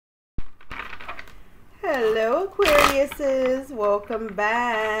Hello Aquariuses, welcome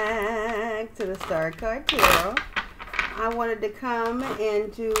back to the Star Card Tarot. I wanted to come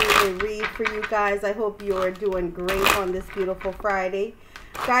and do a read for you guys. I hope you're doing great on this beautiful Friday.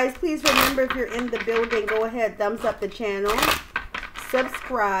 Guys, please remember, if you're in the building, go ahead, thumbs up the channel.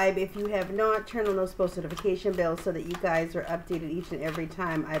 Subscribe if you have not. Turn on those post notification bells so that you guys are updated each and every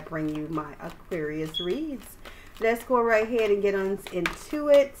time I bring you my Aquarius reads. Let's go right ahead and get on into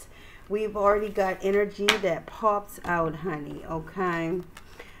it. We've already got energy that pops out, honey, okay?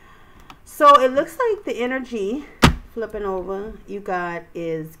 So it looks like the energy, flipping over, you got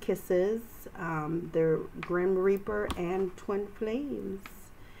is Kisses, the Grim Reaper, and Twin Flames.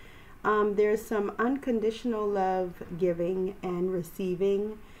 There's some unconditional love giving and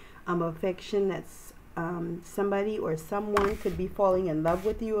receiving, affection that's somebody or someone could be falling in love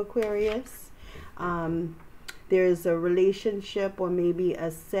with you, Aquarius. There's a relationship or maybe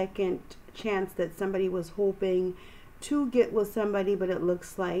a second chance that somebody was hoping to get with somebody, but it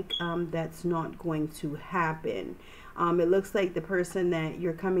looks like that's not going to happen. It looks like the person that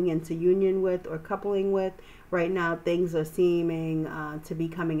you're coming into union with or coupling with right now, things are seeming to be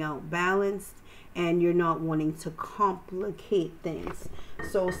coming out balanced, and you're not wanting to complicate things.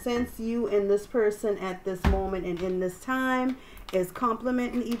 So since you and this person at this moment and in this time is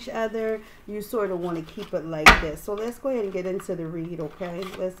complementing each other, you sort of want to keep it like this. So let's go ahead and get into the read, okay?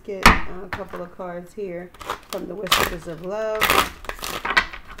 Let's get a couple of cards here from the Whispers of Love.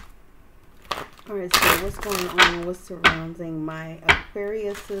 All right, so what's going on? What's surrounding my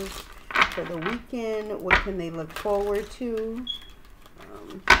Aquariuses for the weekend? What can they look forward to?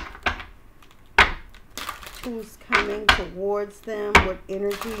 Who's coming towards them? What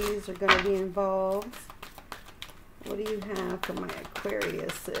energies are going to be involved? What do you have for my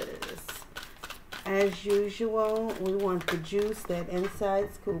Aquariuses? As usual, we want the juice, that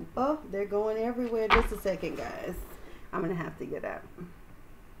inside scoop. Oh, they're going everywhere. Just a second, guys. I'm going to have to get up.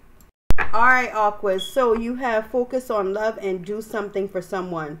 All right, Aquas. So you have focus on love and do something for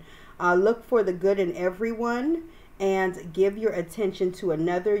someone. Look for the good in everyone and give your attention to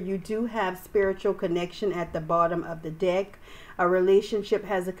another. You do have spiritual connection at the bottom of the deck. A relationship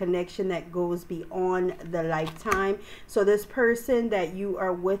has a connection that goes beyond the lifetime. So this person that you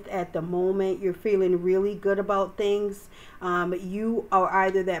are with at the moment, you're feeling really good about things. You are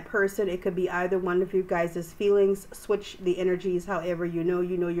either that person. It could be either one of you guys' feelings. Switch the energies however you know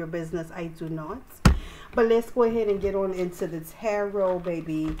your business. I do not. But let's go ahead and get on into the tarot,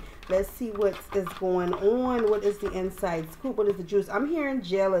 baby. Let's see what is going on. What is the inside scoop? What is the juice? I'm hearing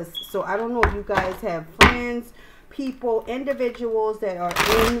jealous. So I don't know if you guys have friends, people, individuals that are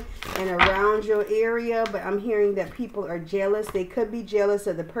in and around your area, but I'm hearing that people are jealous. They could be jealous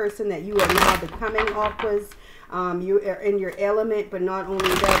of the person that you are now becoming, Aquas. You are in your element, but not only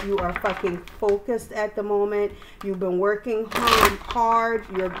that, you are fucking focused at the moment. You've been working hard.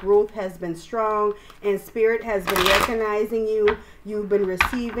 Your growth has been strong, and Spirit has been recognizing you. You've been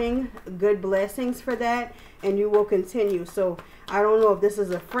receiving good blessings for that, and you will continue. So I don't know if this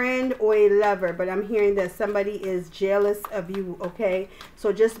is a friend or a lover, but I'm hearing that somebody is jealous of you, okay?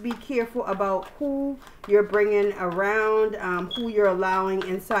 So just be careful about who you're bringing around, who you're allowing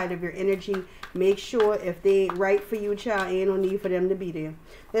inside of your energy. Make sure if they right for you, child, ain't no need for them to be there.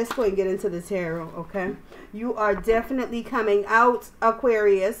 Let's go and get into the tarot, okay? You are definitely coming out,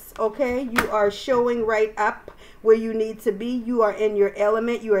 Aquarius, okay? You are showing right up where you need to be. You are in your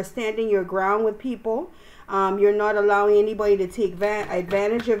element. You are standing your ground with people. You're not allowing anybody to take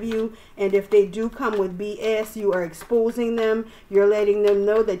advantage of you. And if they do come with BS, you are exposing them. You're letting them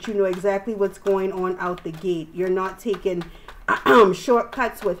know that you know exactly what's going on out the gate. You're not taking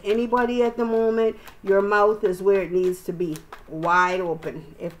shortcuts with anybody at the moment. Your mouth is where it needs to be, wide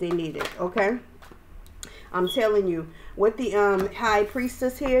open if they need it, okay? I'm telling you, with the High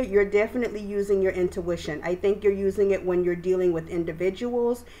Priestess here, you're definitely using your intuition. I think you're using it when you're dealing with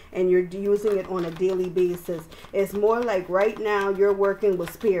individuals, and you're using it on a daily basis. It's more like right now you're working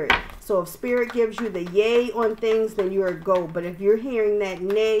with Spirit. So if Spirit gives you the yay on things, then you're a go. But if you're hearing that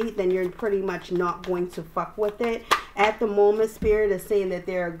nay, then you're pretty much not going to fuck with it. At the moment, Spirit is saying that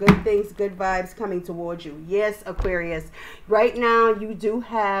there are good things, good vibes coming towards you. Yes, Aquarius. Right now, you do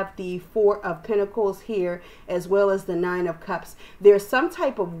have the Four of Pentacles here, as well as the Nine of Cups. There's some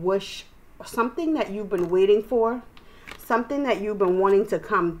type of wish, something that you've been waiting for, something that you've been wanting to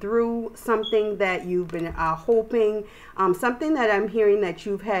come through, something that you've been hoping, something that I'm hearing that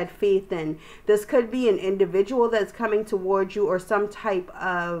you've had faith in. This could be an individual that's coming towards you, or some type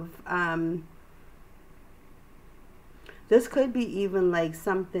of this could be even like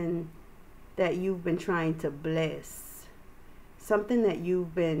something that you've been trying to bless. something that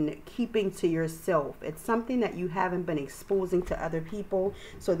you've been keeping to yourself. It's something that you haven't been exposing to other people.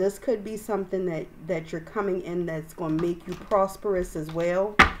 So this could be something that you're coming in that's going to make you prosperous as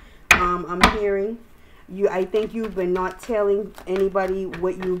well. I'm hearing I think you've been not telling anybody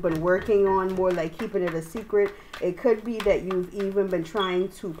what you've been working on, more like keeping it a secret. It could be that you've even been trying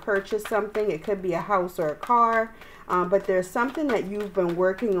to purchase something. It could be a house or a car. But there's something that you've been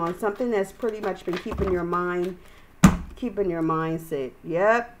working on, something that's pretty much been keeping your mindset.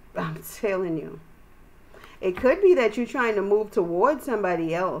 Yep, I'm telling you. It could be that you're trying to move towards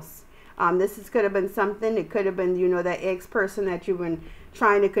somebody else. Could have been something. It could have been, you know, that ex-person that you've been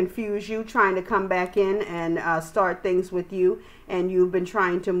trying to confuse you, trying to come back in and start things with you, and you've been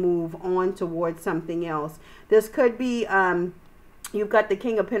trying to move on towards something else. This could be, you've got the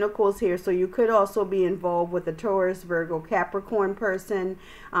King of Pentacles here, so you could also be involved with a Taurus, Virgo, Capricorn person,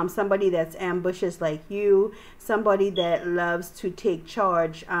 somebody that's ambitious like you, somebody that loves to take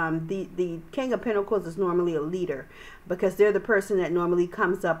charge. The King of Pentacles is normally a leader, because they're the person that normally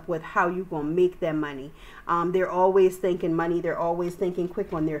comes up with how you're going to make their money. They're always thinking money. They're always thinking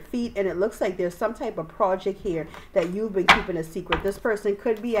quick on their feet. And it looks like there's some type of project here that you've been keeping a secret. This person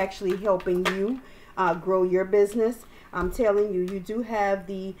could be actually helping you grow your business. I'm telling you, you do have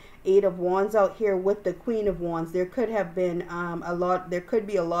the 8 of Wands out here with the Queen of Wands. There could have been there could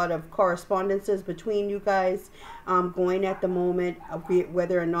be a lot of correspondences between you guys going at the moment,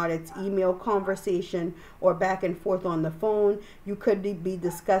 whether or not it's email conversation or back and forth on the phone. You could be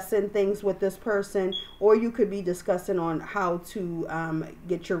discussing things with this person, or you could be discussing on how to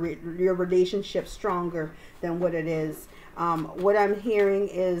get your relationship stronger than what it is. What I'm hearing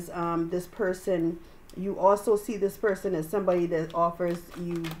is this person, you also see this person as somebody that offers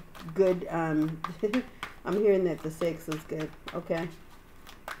you good, I'm hearing that the sex is good, okay?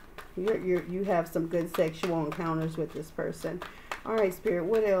 You have some good sexual encounters with this person. All right, Spirit,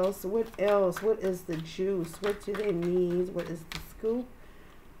 what else? What else? What is the juice? What do they need? What is the scoop?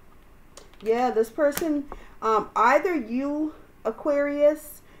 Yeah, this person, either you,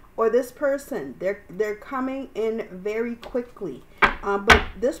 Aquarius, or this person, they're coming in very quickly. But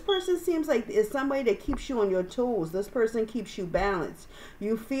this person seems like it's somebody that keeps you on your toes. This person keeps you balanced.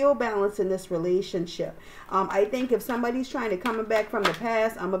 You feel balance in this relationship. I think if somebody's trying to come back from the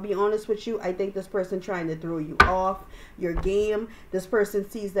past, I'm going to be honest with you, I think this person trying to throw you off your game. This person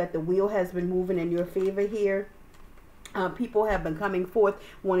sees that the wheel has been moving in your favor here. People have been coming forth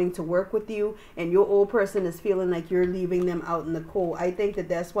wanting to work with you, and your old person is feeling like you're leaving them out in the cold. I think that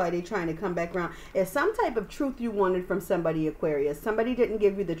that's why they're trying to come back around. It's some type of truth you wanted from somebody, Aquarius. Somebody didn't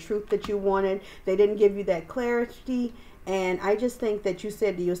give you the truth that you wanted. They didn't give you that clarity. And I just think that you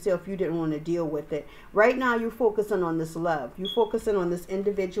said to yourself you didn't want to deal with it. Right now you're focusing on this love. You're focusing on this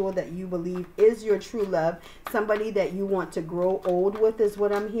individual that you believe is your true love. Somebody that you want to grow old with is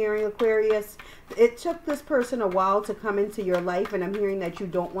what I'm hearing, Aquarius. It took this person a while to come into your life, and I'm hearing that you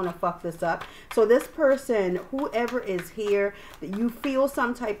don't want to fuck this up. So this person, whoever is here, you feel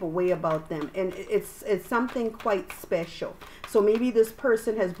some type of way about them. And it's something quite special. So maybe this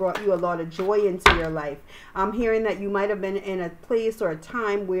person has brought you a lot of joy into your life. I'm hearing that you might have been in a place or a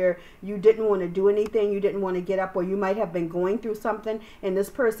time where you didn't want to do anything, you didn't want to get up, or you might have been going through something, and this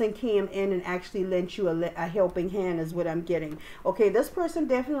person came in and actually lent you a helping hand is what I'm getting. Okay, this person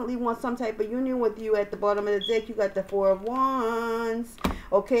definitely wants some type of union with you. At the bottom of the deck, you got the 4 of Wands.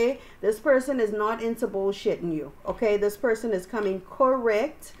 Okay, this person is not into bullshitting you. Okay, this person is coming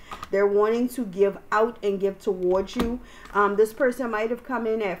correct. They're wanting to give out and give towards you. This person might have come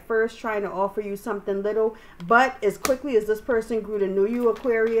in at first trying to offer you something little, but as quickly as this person grew to know you,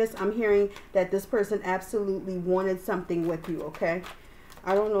 Aquarius, I'm hearing that this person absolutely wanted something with you. Okay,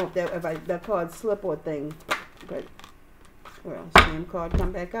 I don't know if that card slip or thing, but well, same card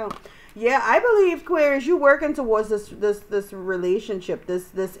come back out. Yeah, I believe, Aquarius, you're working towards this relationship,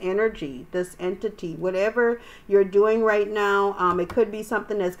 this energy, this entity, whatever you're doing right now. It could be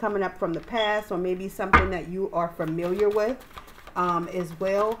something that's coming up from the past, or maybe something that you are familiar with as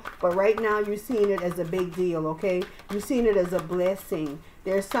well. But right now, you're seeing it as a big deal, okay? You're seeing it as a blessing.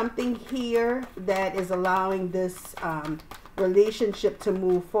 There's something here that is allowing this relationship to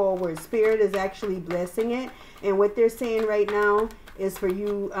move forward. Spirit is actually blessing it. And what they're saying right now is for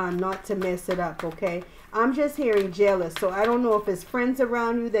you not to mess it up, okay? I'm just hearing jealous. So I don't know if it's friends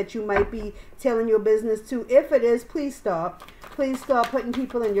around you that you might be telling your business to. If it is, please stop. Please stop putting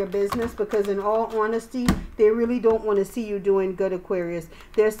people in your business, because in all honesty, they really don't want to see you doing good, Aquarius.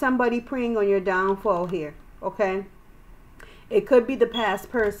 There's somebody preying on your downfall here, okay? It could be the past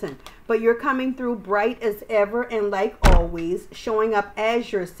person, but you're coming through bright as ever and like always, showing up as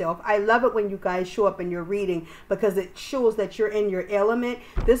yourself. I love it when you guys show up in your reading because it shows that you're in your element.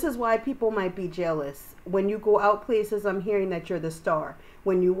 This is why people might be jealous. When you go out places, I'm hearing that you're the star.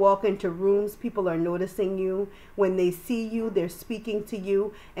 When you walk into rooms, people are noticing you. When they see you, they're speaking to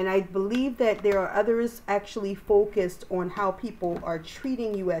you. And I believe that there are others actually focused on how people are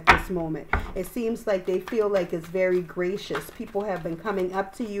treating you at this moment. It seems like they feel like it's very gracious. People have been coming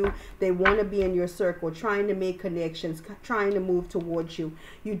up to you. They want to be in your circle, trying to make connections, trying to move towards you.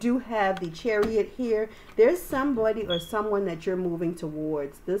 You do have the Chariot here. There's somebody or someone that you're moving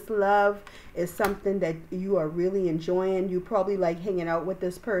towards. This love is something that you are really enjoying. You probably like hanging out with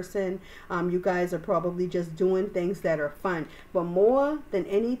this person. You guys are probably just doing things that are fun, but more than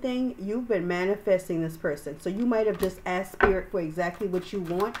anything, you've been manifesting this person. So you might have just asked spirit for exactly what you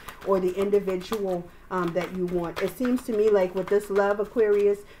want, or the individual that you want. It seems to me like with this love,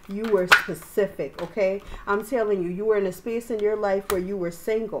 Aquarius, you were specific. Okay, I'm telling you, you were in a space in your life where you were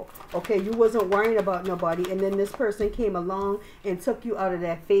single. Okay, you wasn't worrying about nobody, and then this person came along and took you out of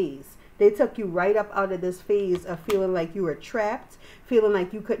that phase. They took you right up out of this phase of feeling like you were trapped, feeling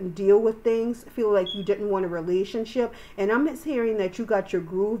like you couldn't deal with things, feeling like you didn't want a relationship. And I'm just hearing that you got your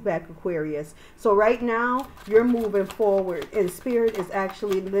groove back, Aquarius. So right now, you're moving forward, and Spirit is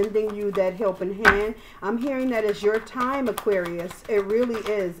actually lending you that helping hand. I'm hearing that it's your time, Aquarius. It really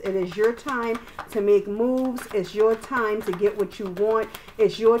is. It is your time to make moves. It's your time to get what you want.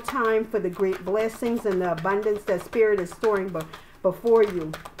 It's your time for the great blessings and the abundance that Spirit is storing before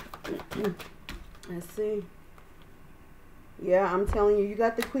you. Let's see. Yeah, I'm telling you, you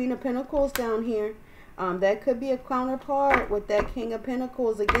got the Queen of Pentacles down here. That could be a counterpart with that King of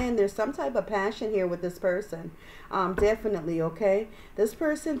Pentacles. Again, there's some type of passion here with this person. Definitely, okay? This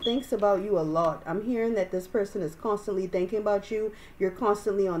person thinks about you a lot. I'm hearing that this person is constantly thinking about you. You're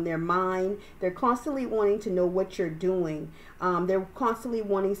constantly on their mind. They're constantly wanting to know what you're doing. They're constantly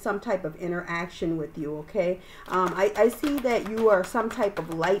wanting some type of interaction with you, okay? I see that you are some type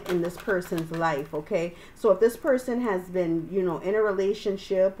of light in this person's life, okay? So if this person has been, you know, in a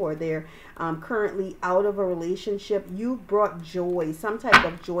relationship, or they're currently out of a relationship, you've brought joy, some type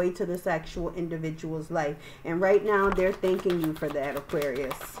of joy to this actual individual's life. And right now, they're thanking you for that,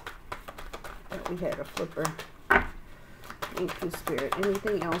 Aquarius. We had a flipper. Thank you, Spirit.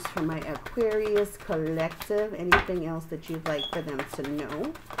 Anything else for my Aquarius collective? Anything else that you'd like for them to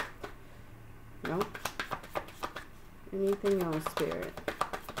know? No? Anything else, Spirit?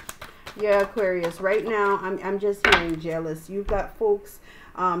 Yeah, Aquarius. Right now, I'm just hearing jealous. You've got folks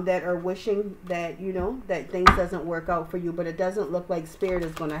that are wishing that, you know, that things doesn't work out for you, but it doesn't look like Spirit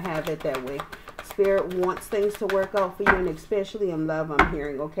is going to have it that way. Spirit wants things to work out for you, and especially in love, I'm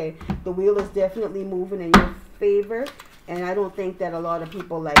hearing, okay? The wheel is definitely moving in your favor, and I don't think that a lot of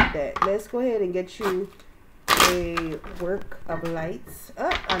people like that. Let's go ahead and get you a work of lights.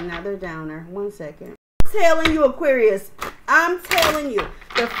 Oh, another downer. 1 second. I'm telling you, Aquarius, I'm telling you,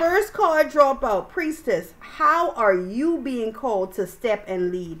 the first card drop out, Priestess. How are you being called to step and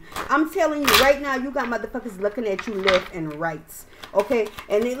lead? I'm telling you right now, you got motherfuckers looking at you left and right. Okay,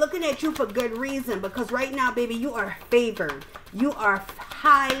 and they're looking at you for good reason, because right now, baby, you are favored. You are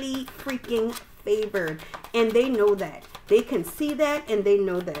highly freaking favored, and they know that. They can see that, and they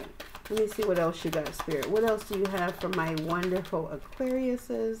know that. Let me see what else you got, Spirit. What else do you have for my wonderful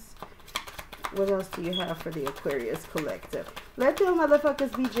Aquariuses? What else do you have for the Aquarius collective? Let them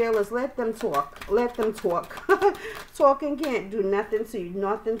motherfuckers be jealous. Let them talk. Let them talk. Talking can't do nothing to you.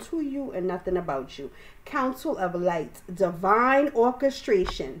 Nothing to you and nothing about you. Council of Light. Divine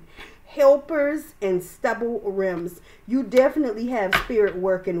orchestration. Helpers and stubble rims. You definitely have Spirit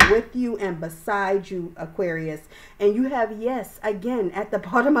working with you and beside you, Aquarius. And you have yes, again, at the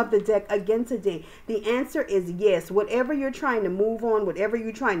bottom of the deck, again today. The answer is yes. Whatever you're trying to move on, whatever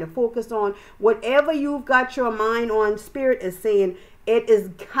you're trying to focus on, whatever you've got your mind on, Spirit is saying it is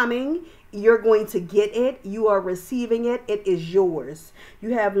coming. You're going to get it. You are receiving it. It is yours.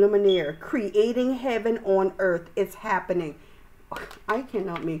 You have Luminaire, creating heaven on earth. It's happening. I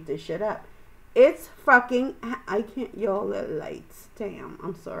cannot make this shit up. It's fucking, I can't, y'all, the lights. Damn,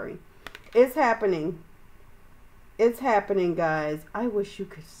 I'm sorry. It's happening. It's happening, guys. I wish you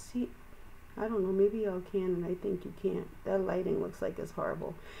could see. I don't know, maybe y'all can, and I think you can't. That lighting looks like it's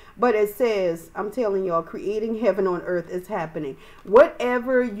horrible. But it says, I'm telling y'all, creating heaven on earth is happening.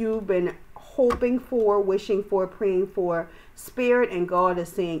 Whatever you've been hoping for, wishing for, praying for, Spirit and God is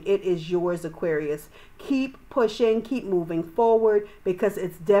saying it is yours, Aquarius. Keep pushing, keep moving forward, because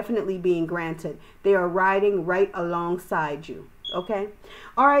it's definitely being granted. They are riding right alongside you. Okay.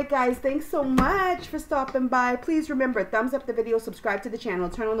 All right, guys. Thanks so much for stopping by. Please remember, thumbs up the video, subscribe to the channel,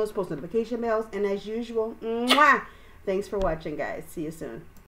 turn on those post notification bells, and as usual, mwah, thanks for watching, guys. See you soon.